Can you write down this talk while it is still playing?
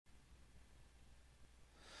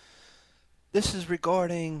This is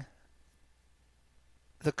regarding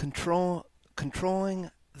the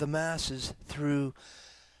controlling the masses through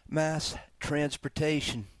mass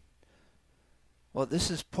transportation. Well,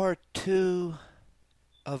 this is part 2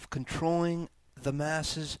 of controlling the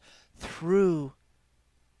masses through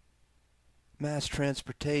mass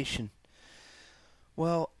transportation.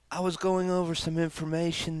 Well, I was going over some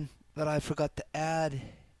information that I forgot to add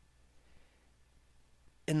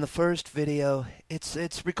in the first video.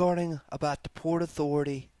 It's regarding about the Port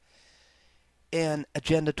Authority and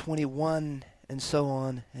Agenda 21 and so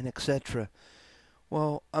on and etc.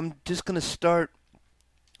 Well, I'm just going to start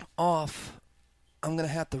off. I'm going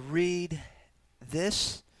to have to read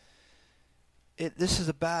this. This is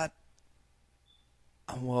about,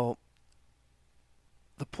 well,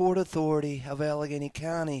 the Port Authority of Allegheny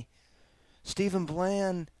County. Stephen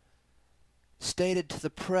Bland stated to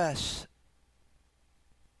the press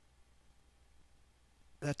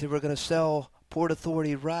that they were going to sell Port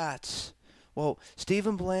Authority rights. Well,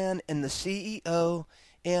 Stephen Bland and the CEO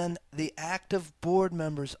and the active board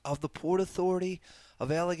members of the Port Authority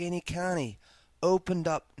of Allegheny County opened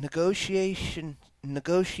up negotiating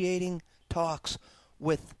talks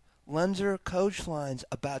with Lenzner Coach Lines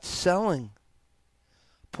about selling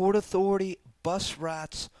Port Authority bus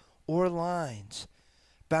routes or lines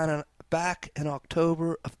back in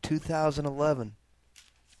October of 2011.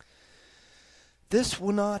 This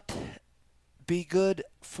will not be good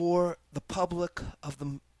for the public of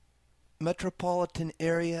the Metropolitan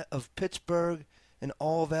area of Pittsburgh and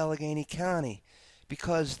all of Allegheny County,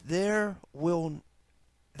 because there will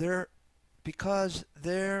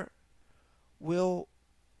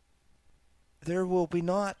be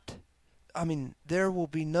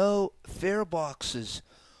no fare boxes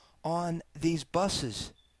on these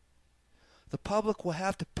buses. The public will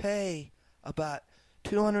have to pay about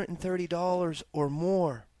 $230 or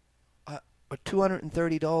more, or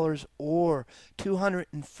 $230 or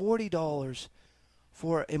 $240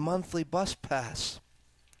 for a monthly bus pass.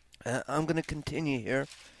 I'm going to continue here.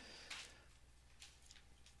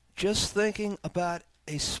 Just thinking about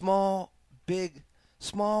a small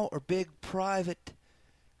or big private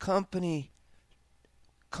companies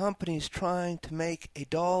trying to make a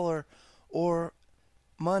dollar or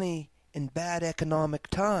money in bad economic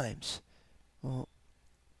times. Well,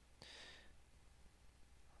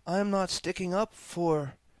 I'm not sticking up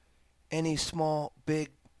for any small, big,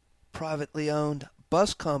 privately owned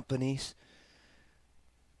bus companies,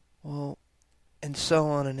 well, and so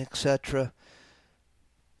on and etc.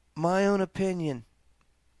 My own opinion,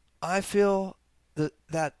 I feel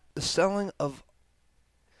that the selling of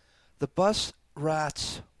the bus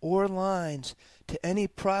routes or lines to any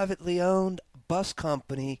privately owned bus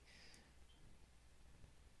company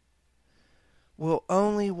will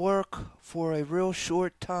only work for a real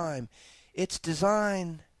short time. It's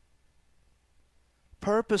designed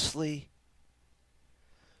purposely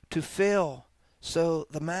to fail so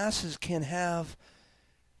the masses can have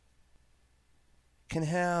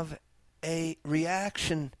a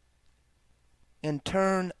reaction and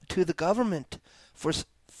turn to the government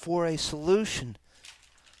for a solution.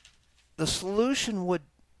 The solution would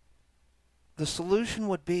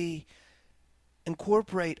be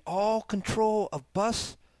incorporate all control of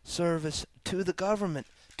bus service to the government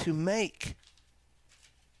to make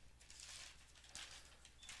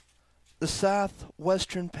the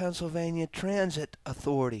Southwestern Pennsylvania Transit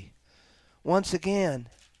Authority. Once again,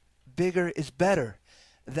 bigger is better.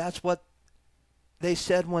 That's what they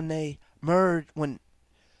said when they merged, when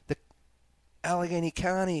the Allegheny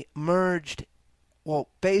County merged, well,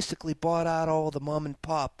 basically bought out all the mom and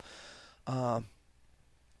pop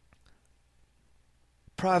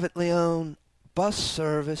privately owned bus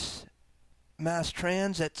service, mass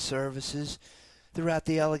transit services throughout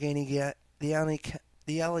the Allegheny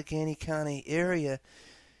County area.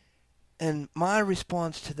 And my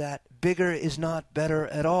response to that, bigger is not better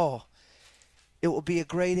at all. It will be a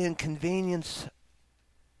great inconvenience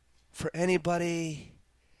for anybody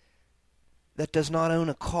that does not own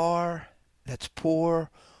a car, that's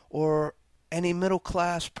poor, or any middle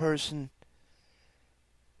class person,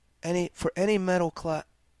 for any middle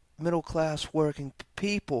class working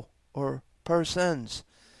people or persons.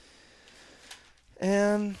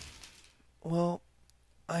 And, well,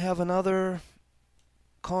 I have another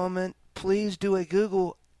comment. Please do a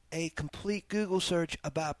complete Google search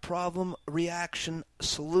about problem, reaction,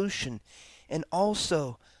 solution, and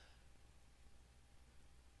also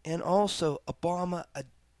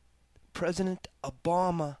President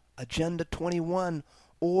Obama Agenda 21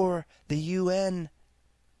 or the UN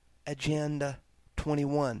Agenda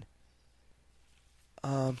 21.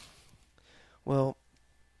 Well,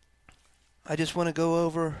 I just want to go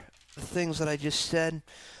over the things that I just said.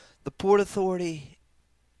 The Port Authority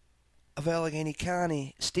of Allegheny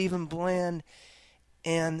County, Stephen Bland,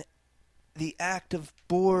 and the active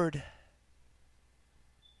board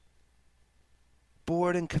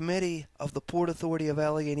and committee of the Port Authority of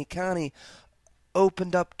Allegheny County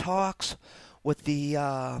opened up talks with the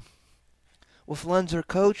with Lenzner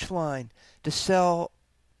Coach Line to sell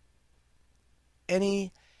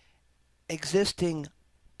any existing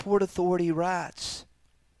Port Authority routes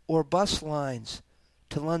or bus lines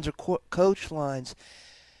to Lenzner Coach Lines,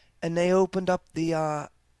 and they opened up the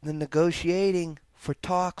negotiating for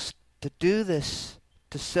talks to do this,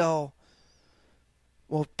 to sell,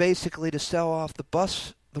 well, basically to sell off the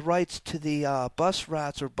rights to the bus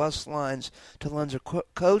routes or bus lines to Lenzner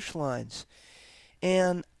Coach Lines.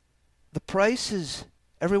 And the prices,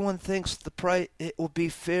 everyone thinks it will be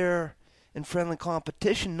fair and friendly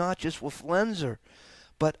competition, not just with Lenzner,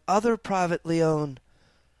 but other privately owned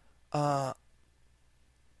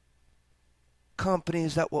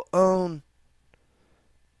companies that will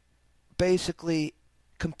basically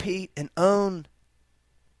compete and own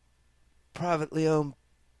privately owned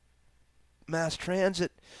mass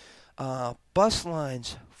transit bus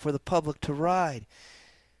lines for the public to ride.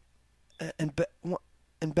 In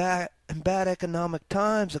bad economic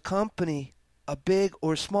times, a big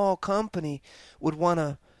or small company, would want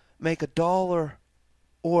to make $1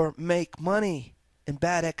 or make money in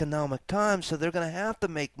bad economic times, so they're going to have to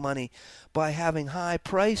make money by having high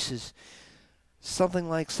prices, something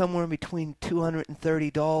like somewhere between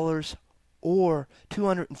 $230 or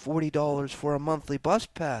 $240 for a monthly bus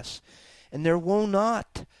pass. And there will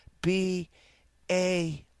not be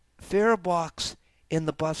a fare box in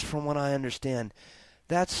the bus, from what I understand.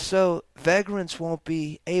 That's so vagrants won't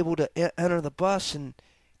be able to enter the bus and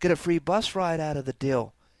get a free bus ride out of the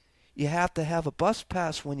deal. You have to have a bus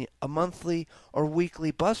pass a monthly or weekly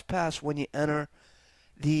bus pass when you enter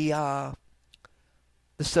the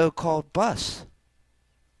so-called bus,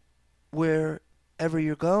 wherever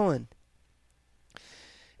you're going.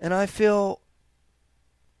 And I feel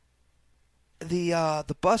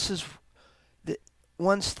the buses,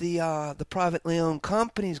 once the privately owned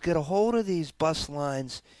companies get a hold of these bus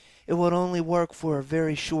lines, it would only work for a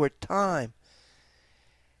very short time.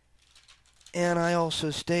 And I also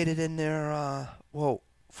stated in there,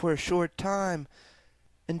 for a short time,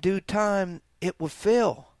 in due time, it would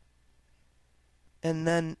fill. And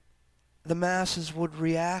then the masses would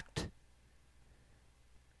react,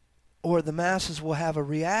 or the masses will have a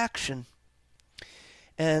reaction,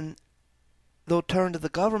 and they'll turn to the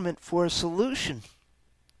government for a solution.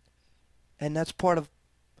 And that's part of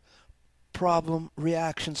problem,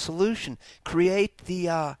 reaction, solution. Create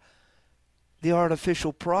the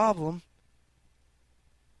artificial problem,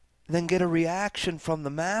 then get a reaction from the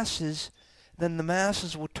masses, then the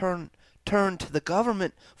masses will turn to the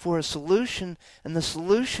government for a solution, and the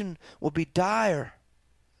solution will be dire,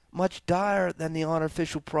 much dire than the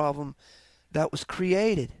artificial problem that was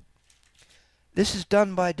created. This is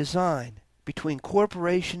done by design between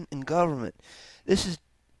corporation and government. This is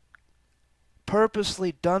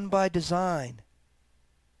purposely done by design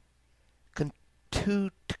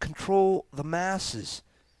to control the masses,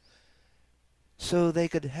 so they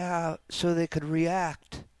could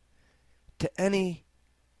react to anything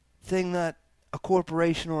that a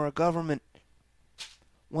corporation or a government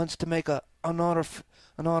wants to make an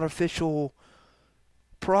artificial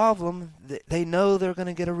problem. They know they're going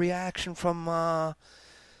to get a reaction from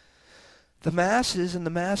the masses, and the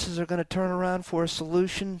masses are going to turn around for a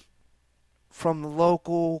solution from the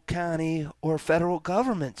local, county, or federal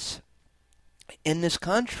governments in this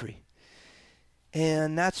country.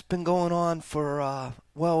 And that's been going on for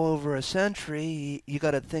well over a century. You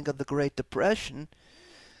got to think of the Great Depression.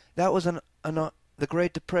 That was the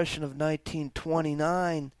Great Depression of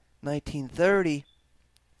 1929, 1930.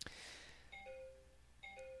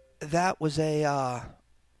 That was a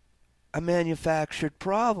manufactured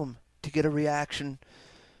problem to get a reaction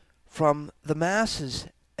from the masses,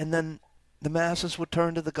 and then the masses will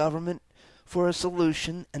turn to the government for a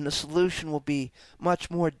solution, and the solution will be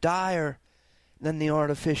much more dire than the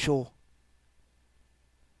artificial,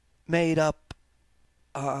 made-up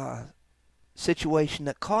situation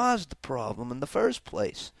that caused the problem in the first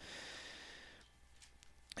place.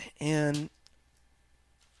 And,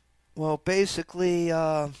 well, basically,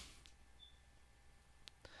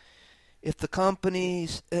 if the company,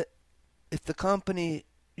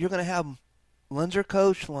 you're going to have Lenzner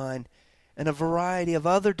Coach Line and a variety of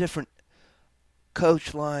other different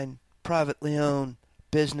coach line, privately owned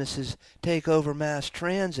businesses take over mass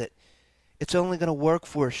transit, it's only going to work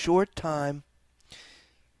for a short time.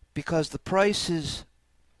 because the prices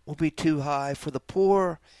will be too high for the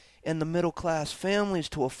poor and the middle class families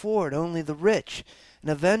to afford, only the rich.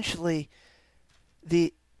 And eventually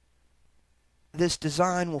this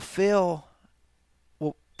design will fail.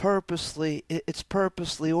 It's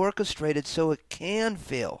purposely orchestrated so it can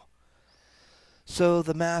fail. So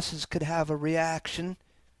the masses could have a reaction.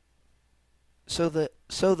 So the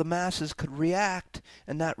masses could react,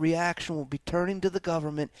 and that reaction will be turning to the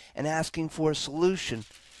government and asking for a solution.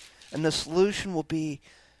 And the solution will be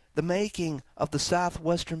the making of the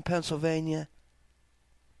Southwestern Pennsylvania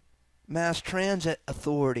Mass Transit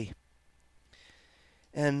Authority.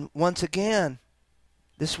 And once again,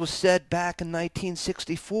 this was said back in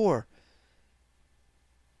 1964.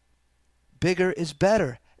 Bigger is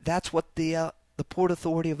better. That's what the Port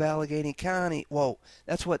Authority of Allegheny County,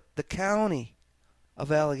 that's what the county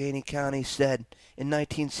of Allegheny County said in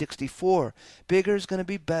 1964. Bigger is going to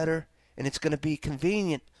be better, and it's going to be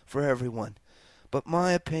convenient for everyone. But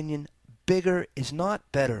my opinion, bigger is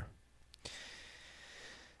not better.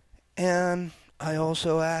 And I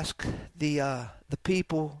also ask the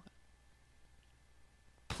people,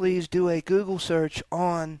 please do a Google search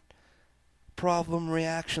on problem,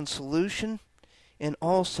 reaction, solution, and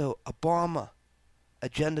also Obama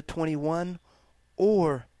Agenda 21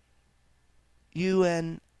 or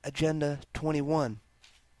UN Agenda 21.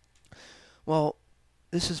 Well,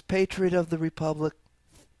 this is Patriot of the Republic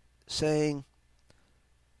saying,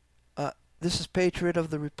 this is Patriot of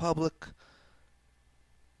the Republic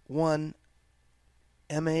 1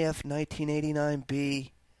 MAF 1989B,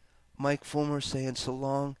 Mike Fulmer saying so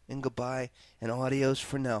long and goodbye and adios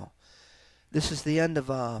for now. This is the end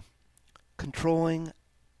of Controlling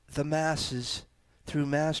the Masses Through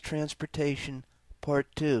Mass Transportation, Part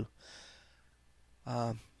 2.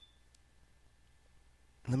 Let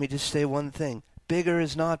me just say one thing. Bigger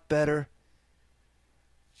is not better.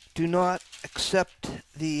 Do not accept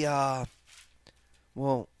the, I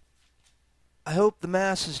hope the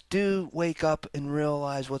masses do wake up and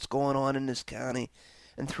realize what's going on in this county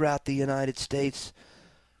and throughout the United States.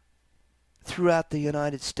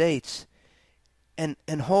 And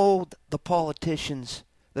hold the politicians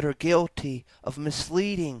that are guilty of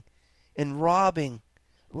misleading and robbing,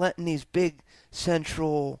 letting these big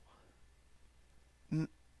central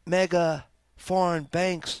mega foreign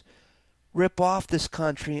banks rip off this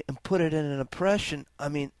country and put it in an oppression,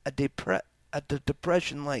 a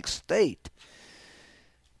depression-like state.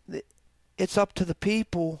 It's up to the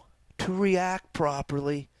people to react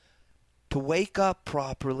properly, to wake up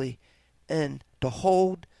properly, and to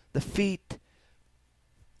hold the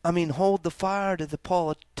fire to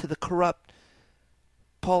the corrupt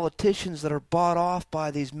politicians that are bought off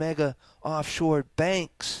by these mega offshore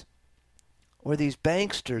banks or these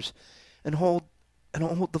banksters, and hold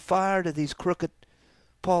the fire to these crooked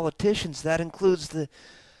politicians. That includes the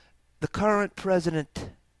current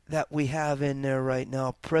president that we have in there right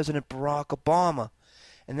now, President Barack Obama,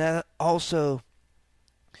 and that also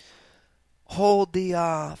hold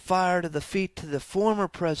the fire to the feet to the former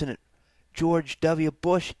president George W.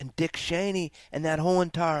 Bush and Dick Cheney and that whole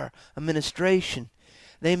entire administration.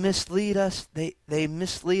 They mislead us. They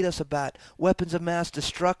mislead us about weapons of mass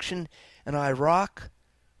destruction in Iraq.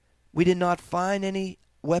 We did not find any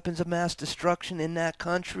weapons of mass destruction in that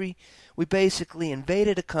country. We basically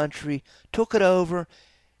invaded a country, took it over,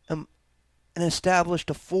 and established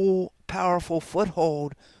a full, powerful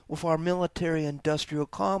foothold with our military-industrial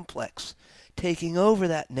complex, taking over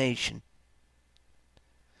that nation.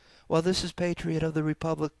 Well, this is Patriot of the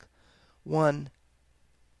Republic 1,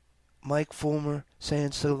 Mike Fulmer,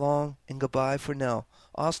 saying so long and goodbye for now.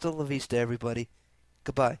 Hasta la vista, everybody.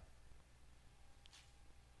 Goodbye.